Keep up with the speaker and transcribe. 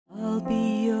will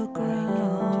be your ground.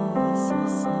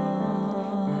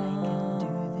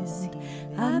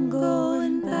 I'm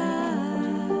going back.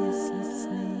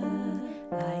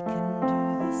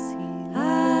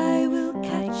 I will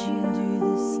catch you.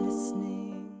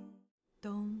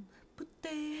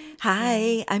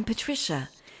 Hi, I'm Patricia.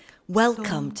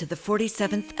 Welcome to the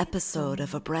 47th episode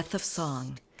of A Breath of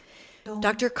Song.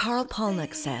 Dr. Carl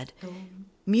Palnick said,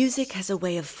 music has a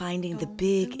way of finding the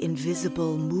big,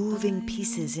 invisible, moving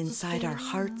pieces inside our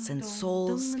hearts and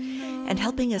souls and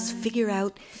helping us figure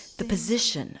out the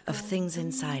position of things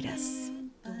inside us.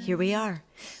 Here we are,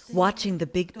 watching the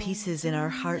big pieces in our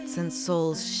hearts and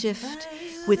souls shift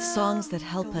with songs that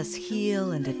help us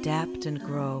heal and adapt and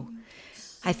grow.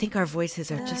 I think our voices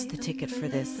are just the ticket for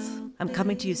this. I'm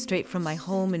coming to you straight from my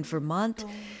home in Vermont.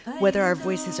 Whether our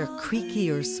voices are creaky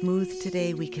or smooth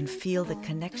today, we can feel the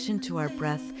connection to our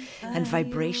breath and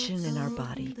vibration in our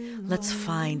body. Let's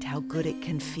find how good it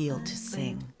can feel to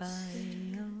sing.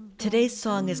 Today's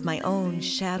song is my own,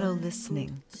 Shadow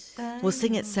Listening. We'll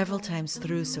sing it several times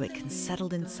through so it can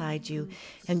settle inside you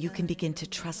and you can begin to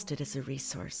trust it as a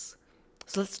resource.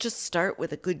 So let's just start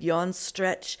with a good yawn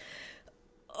stretch.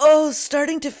 Oh,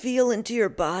 starting to feel into your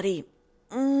body.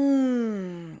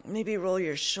 Maybe roll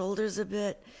your shoulders a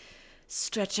bit.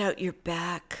 Stretch out your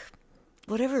back.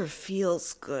 Whatever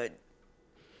feels good.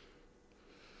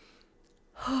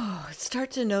 Oh,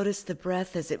 start to notice the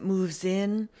breath as it moves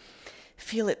in.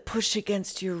 Feel it push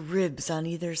against your ribs on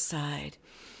either side.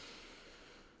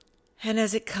 And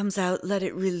as it comes out, let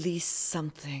it release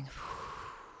something.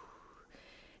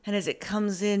 And as it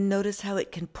comes in, notice how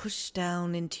it can push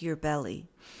down into your belly.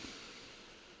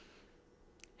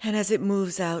 And as it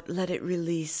moves out, let it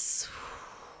release.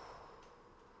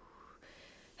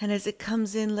 And as it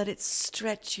comes in, let it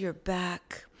stretch your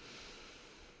back.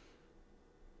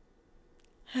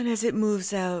 And as it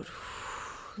moves out,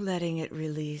 letting it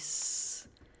release.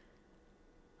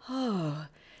 Oh,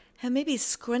 and maybe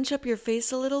scrunch up your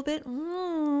face a little bit,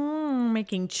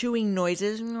 making chewing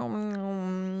noises.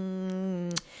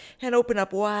 And open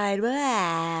up wide.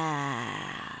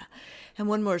 And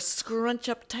one more, scrunch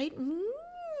up tight.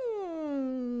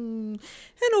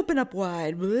 And open up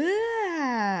wide.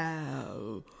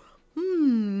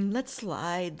 Let's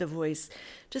slide the voice.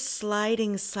 Just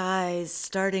sliding sighs,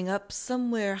 starting up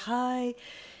somewhere high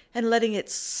and letting it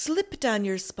slip down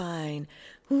your spine.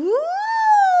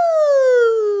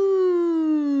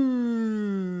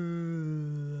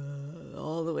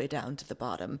 All the way down to the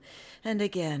bottom. And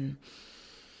again.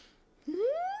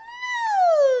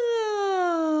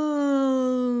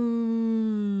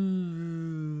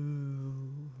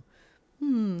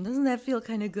 Doesn't that feel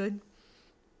kind of good?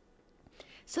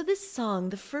 So this song,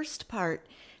 the first part,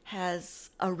 has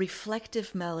a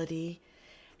reflective melody,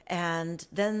 and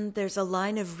then there's a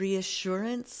line of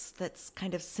reassurance that's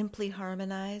kind of simply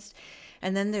harmonized,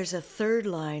 and then there's a third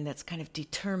line that's kind of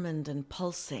determined and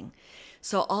pulsing.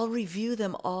 So I'll review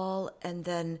them all and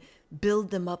then build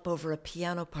them up over a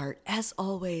piano part. As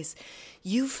always,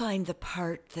 you find the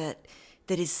part that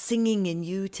is singing in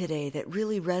you today, that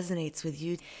really resonates with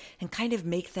you, and kind of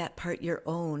make that part your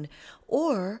own.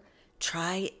 Or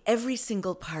try every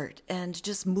single part and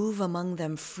just move among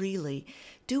them freely.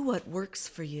 Do what works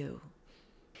for you.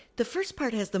 The first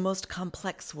part has the most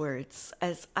complex words.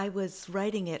 As I was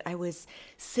writing it, I was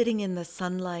sitting in the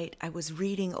sunlight, I was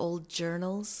reading old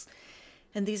journals,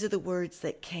 and these are the words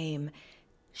that came.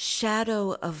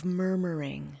 Shadow of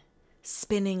murmuring,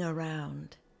 spinning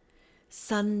around.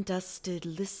 Sun-dusted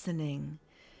listening,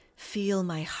 feel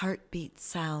my heartbeat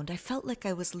sound. I felt like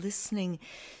I was listening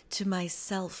to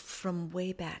myself from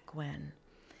way back when.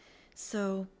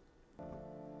 So,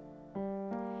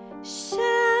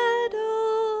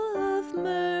 shadow of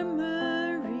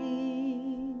murmuring,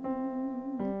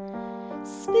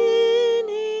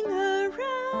 spinning around,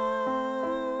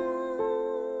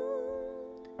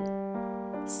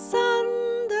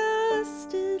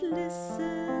 sun-dusted listening,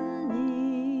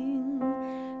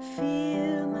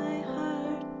 feel my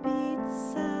heartbeat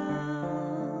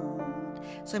sound.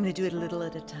 So I'm going to do it a little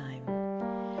at a time.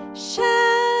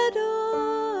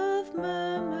 Shadow of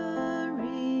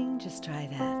murmuring. Just try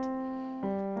that.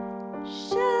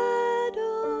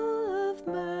 Shadow of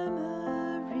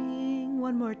murmuring.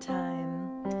 One more time.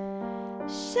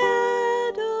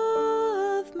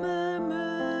 Shadow of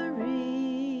murmuring.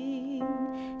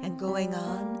 And going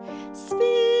on.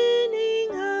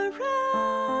 Spinning around.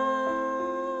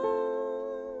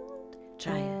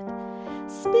 Try it.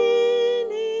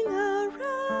 Spinning around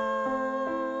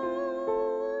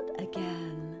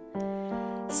again.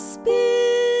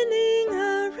 Spinning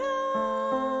around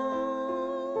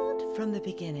from the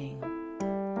beginning.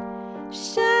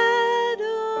 Shadow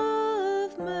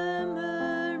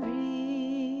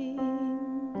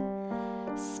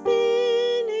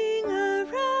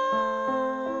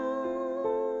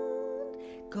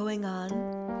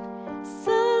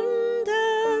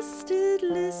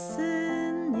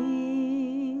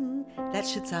That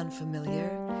should sound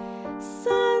familiar.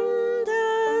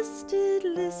 Sun-dusted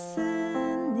listening.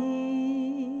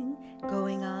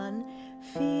 Going on.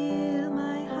 Feel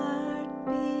my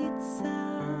heartbeat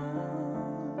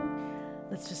sound.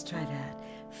 Let's just try that.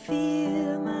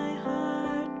 Feel my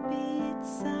heartbeat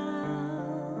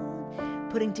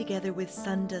sound. Putting together with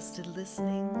sun-dusted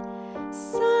listening.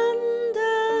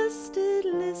 Sun-dusted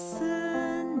listening.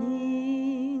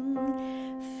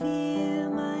 Feel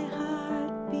my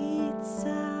heartbeat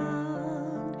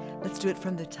sound. Let's do it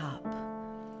from the top.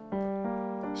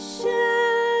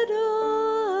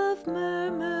 Shadow of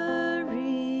murmuring,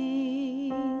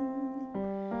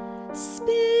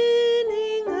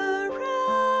 spinning around.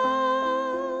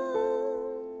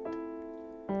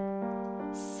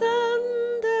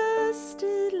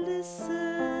 Sun-dusted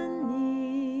listening.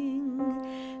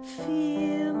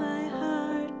 Feel my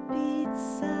heartbeat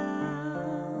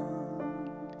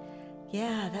sound.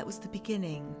 Yeah, that was the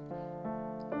beginning.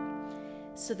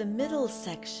 So the middle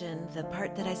section, the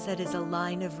part that I said is a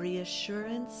line of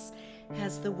reassurance,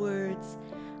 has the words,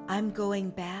 I'm going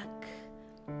back.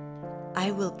 I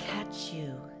will catch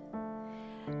you.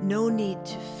 No need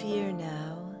to fear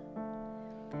now.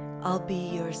 I'll be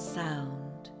your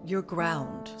sound, your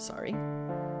ground, sorry.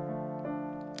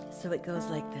 So it goes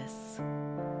like this.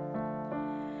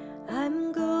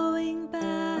 I'm going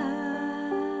back.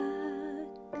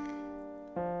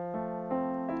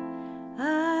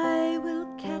 I will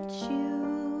catch you.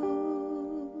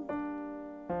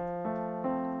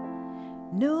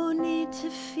 No need to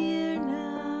fear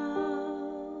now.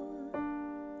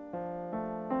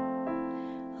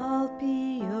 I'll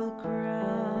be your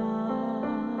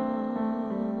ground.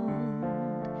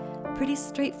 Pretty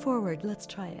straightforward. Let's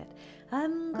try it.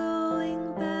 I'm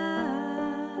going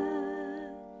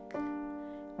back.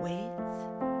 Wait.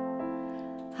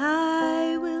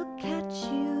 I will catch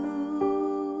you.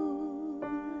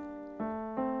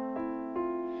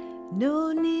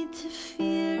 No need to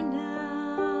fear now.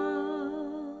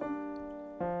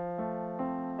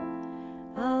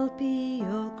 I'll be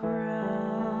your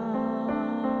ground.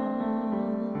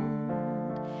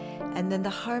 And then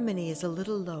the harmony is a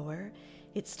little lower.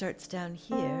 It starts down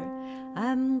here.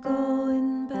 I'm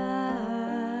going back.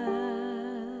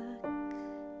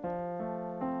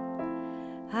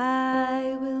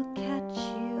 I will catch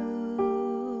you.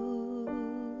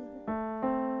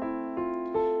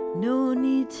 No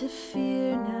need to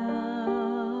fear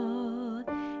now.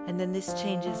 And then this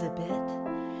changes a bit.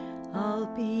 I'll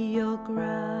be your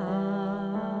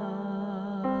ground.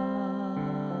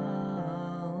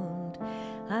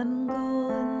 I'm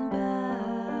going back.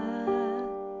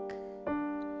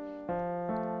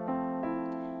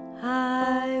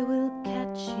 I will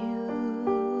catch you.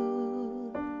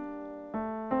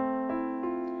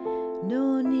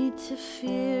 No need to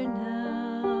fear now.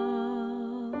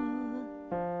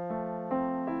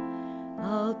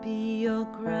 I'll be your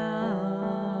ground.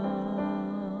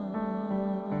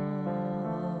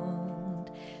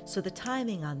 So the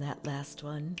timing on that last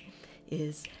one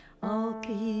is I'll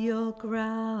be your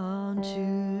ground,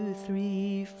 2,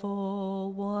 3,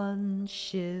 4, 1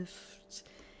 shift.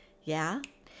 Yeah?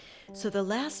 So the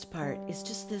last part is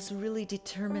just this really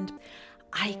determined,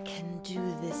 I can do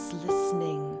this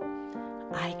listening.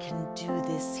 I can do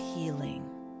this healing.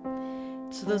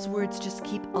 So those words just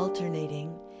keep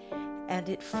alternating, and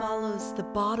it follows the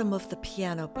bottom of the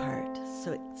piano part.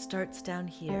 So it starts down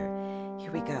here.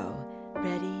 Here we go.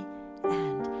 Ready?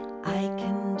 And I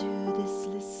can do this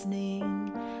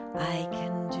listening. I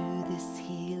can do this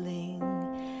healing.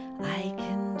 I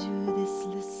can do this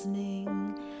listening.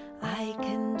 I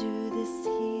can do this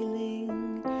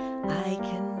healing. I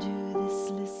can do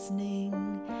this listening.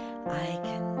 I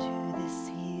can do this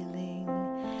healing.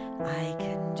 I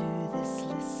can do this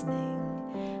listening.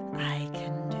 I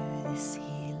can do this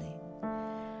healing.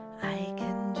 I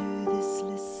can do this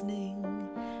listening.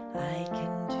 I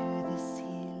can do this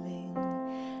healing.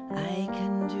 I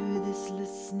can do this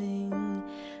listening.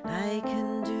 I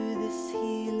can do this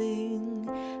healing.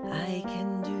 I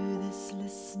can do this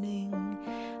listening.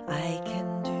 I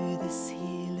can do this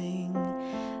healing.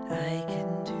 I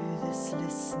can do this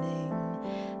listening.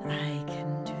 I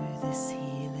can do this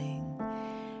healing.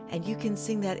 And you can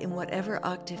sing that in whatever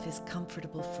octave is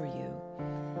comfortable for you.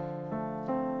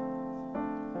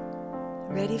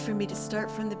 Ready for me to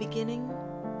start from the beginning?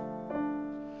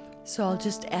 So I'll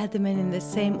just add them in the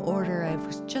same order I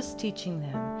was just teaching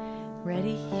them.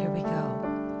 Ready? Here we go.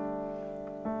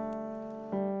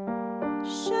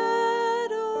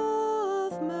 Shadow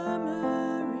of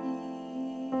murmuring,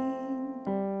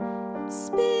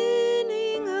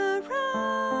 spinning around,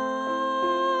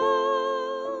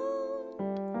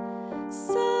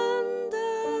 sun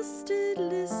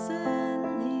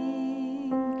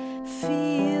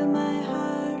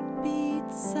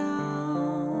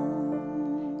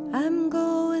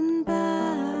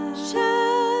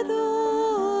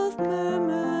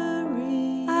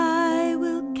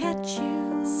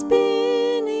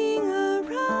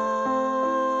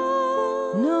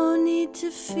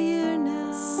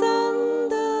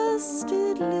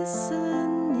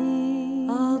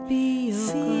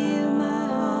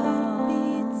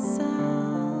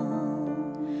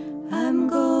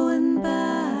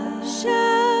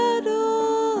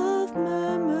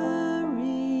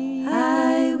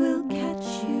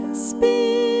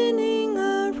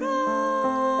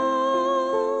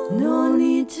No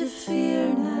need to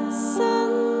fear now.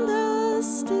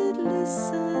 Sun-dusted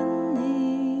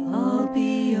listening. I'll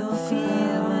be your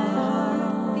feel my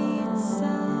heartbeat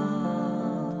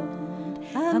sound.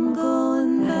 I'm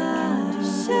going back to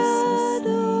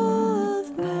shadow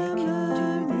of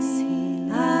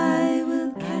memory. I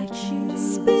will catch you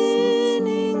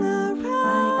spinning around.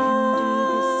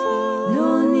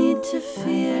 No need to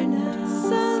fear now.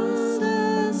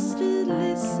 Sun-dusted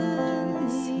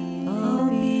listening. I'll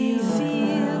be your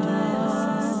feel my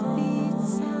heartbeat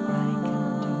sound.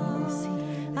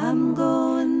 I'm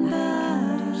going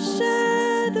back to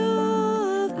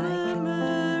shadow of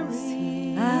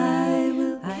memory. I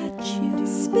will catch you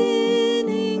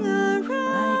spinning around.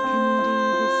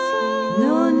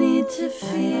 No need to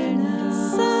fear now.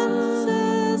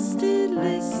 Sun-dusted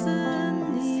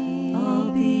listening.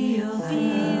 I'll be your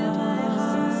feel my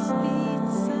heartbeat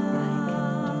sound.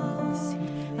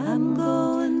 I'm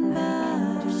going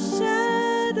back to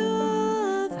shadow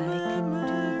of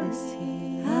memory.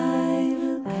 I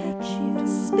will catch you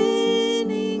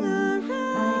spinning around.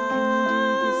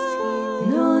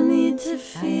 No need to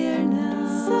fear now.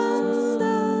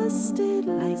 Sun-dusted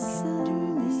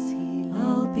listening.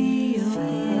 I'll be your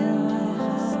feel my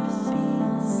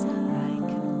heartbeat sound. I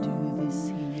can do this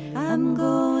healing. I'm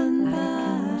going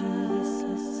back to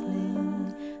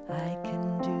listening. I can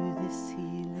do this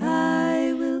healing.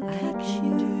 I will catch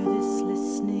you. Do this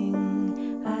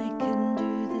listening. I can do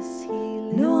this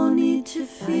healing. No need to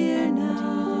fear now.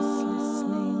 This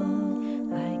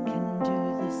listening. I can do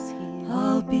this healing.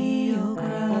 I'll be your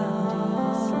ground.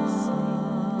 This listening.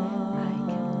 I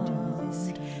can do this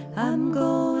healing. I'm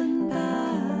going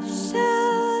back.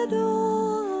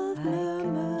 Shadow of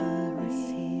memory.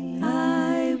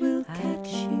 I will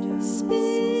catch you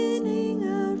spinning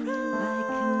around. I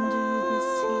can do this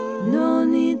healing. No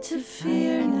need to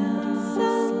fear now.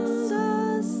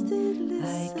 Sun-dusted listening.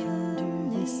 I can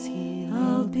do this healing.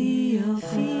 I'll be your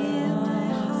feel my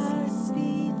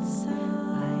heartbeat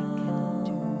sound. I can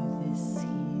do this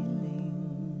healing.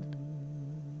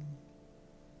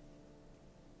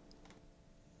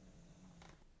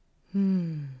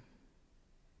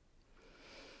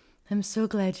 I'm so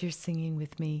glad you're singing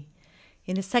with me.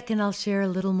 In a second, I'll share a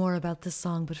little more about the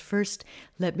song, but first,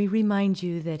 let me remind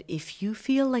you that if you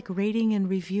feel like rating and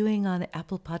reviewing on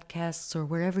Apple Podcasts or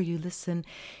wherever you listen,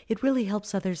 it really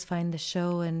helps others find the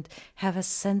show and have a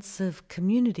sense of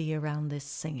community around this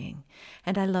singing.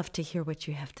 And I love to hear what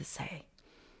you have to say.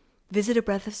 Visit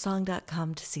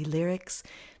abreathofsong.com to see lyrics,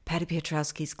 Patty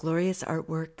Piotrowski's glorious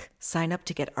artwork. Sign up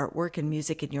to get artwork and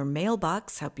music in your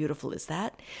mailbox. How beautiful is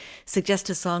that? Suggest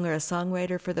a song or a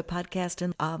songwriter for the podcast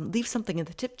and leave something in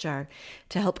the tip jar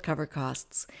to help cover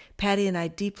costs. Patty and I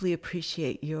deeply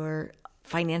appreciate your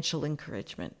financial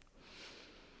encouragement.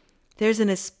 There's an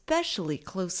especially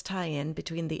close tie-in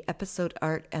between the episode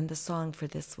art and the song for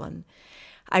this one.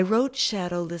 I wrote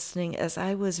Shadow Listening as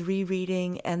I was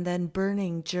rereading and then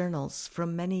burning journals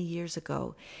from many years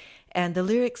ago. And the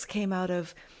lyrics came out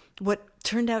of what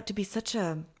turned out to be such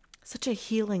a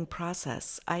healing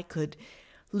process. I could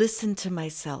listen to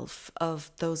myself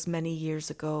of those many years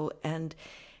ago and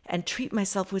treat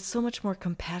myself with so much more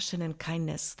compassion and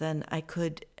kindness than I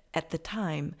could at the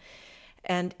time.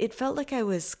 And it felt like I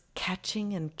was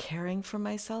catching and caring for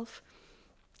myself.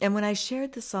 And when I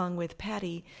shared the song with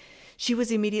Patty, she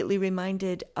was immediately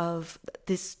reminded of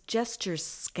this gesture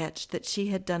sketch that she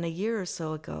had done a year or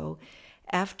so ago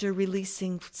after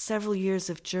releasing several years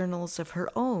of journals of her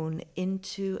own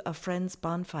into a friend's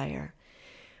bonfire.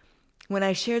 When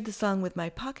I shared the song with my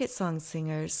pocket song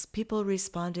singers, people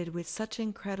responded with such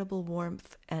incredible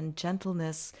warmth and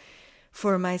gentleness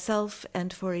for myself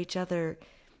and for each other.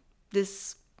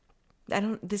 This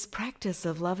practice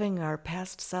of loving our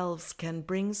past selves can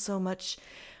bring so much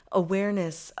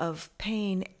awareness of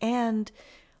pain and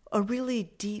a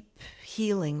really deep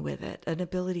healing with it, an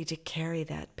ability to carry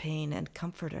that pain and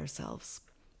comfort ourselves.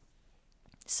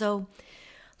 So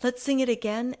let's sing it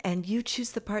again, and you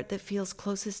choose the part that feels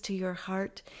closest to your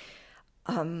heart.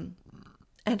 And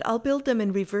I'll build them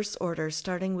in reverse order,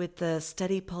 starting with the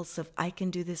steady pulse of I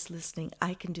can do this listening,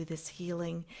 I can do this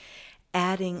healing,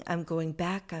 adding I'm going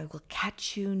back, I will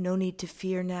catch you, no need to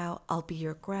fear now, I'll be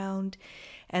your ground.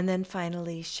 And then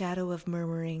finally, shadow of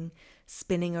murmuring,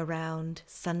 spinning around,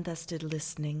 sun-dusted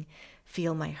listening,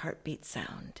 feel my heartbeat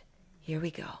sound. Here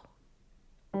we go.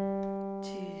 2,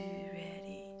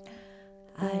 ready.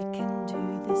 I can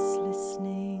do this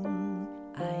listening.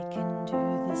 I can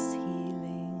do this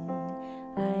healing.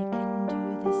 I can do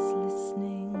this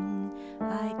listening.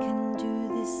 I can do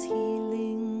this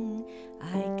healing.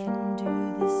 I can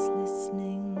do this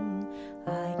listening.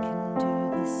 I can do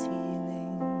this healing.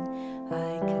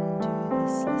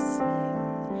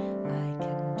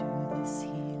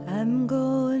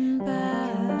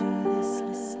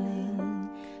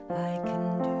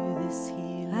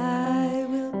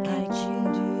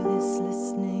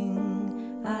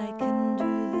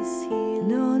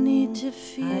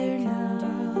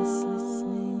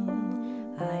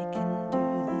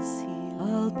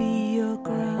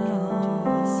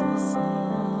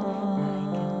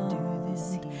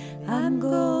 I'm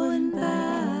going back.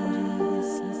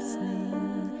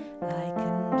 I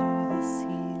can do this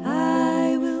healing.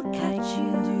 I will catch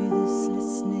you. Do this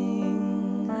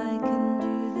listening. I can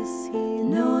do this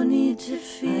healing. No need to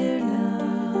fear now.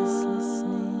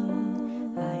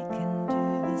 I can do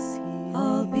this healing.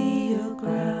 I'll be your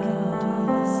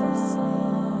ground.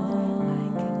 I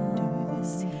can do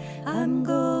this healing. I'm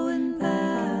going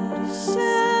back.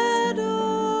 Shadow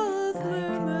of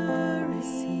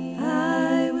memory.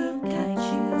 I will catch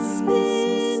you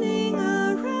spinning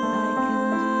around.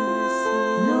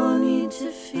 No need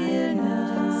to fear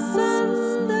now.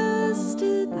 Sun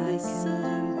dusted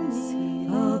listen.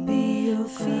 I'll be your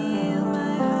feel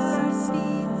my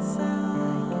heartbeat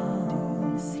sound.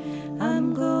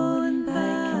 I'm going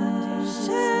back.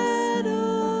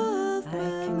 Shadow of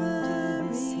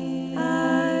memory.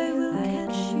 I will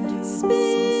catch you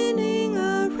spinning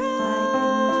around.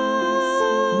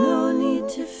 No need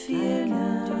to fear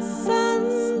now.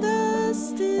 Sun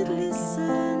dusted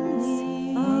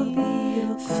listening. I'll be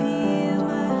your feel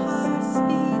my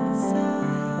heartbeat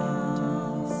sound.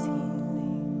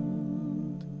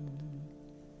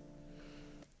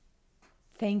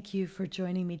 Thank you for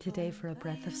joining me today for A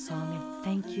Breath of Song, and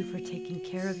thank you for taking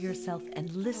care of yourself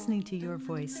and listening to your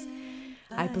voice.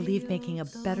 I believe making a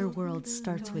better world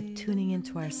starts with tuning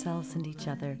into ourselves and each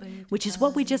other, which is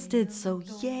what we just did, so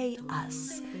yay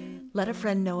us. Let a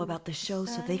friend know about the show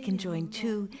so they can join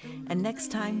too, and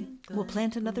next time we'll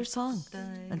plant another song.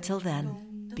 Until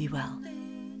then, be well.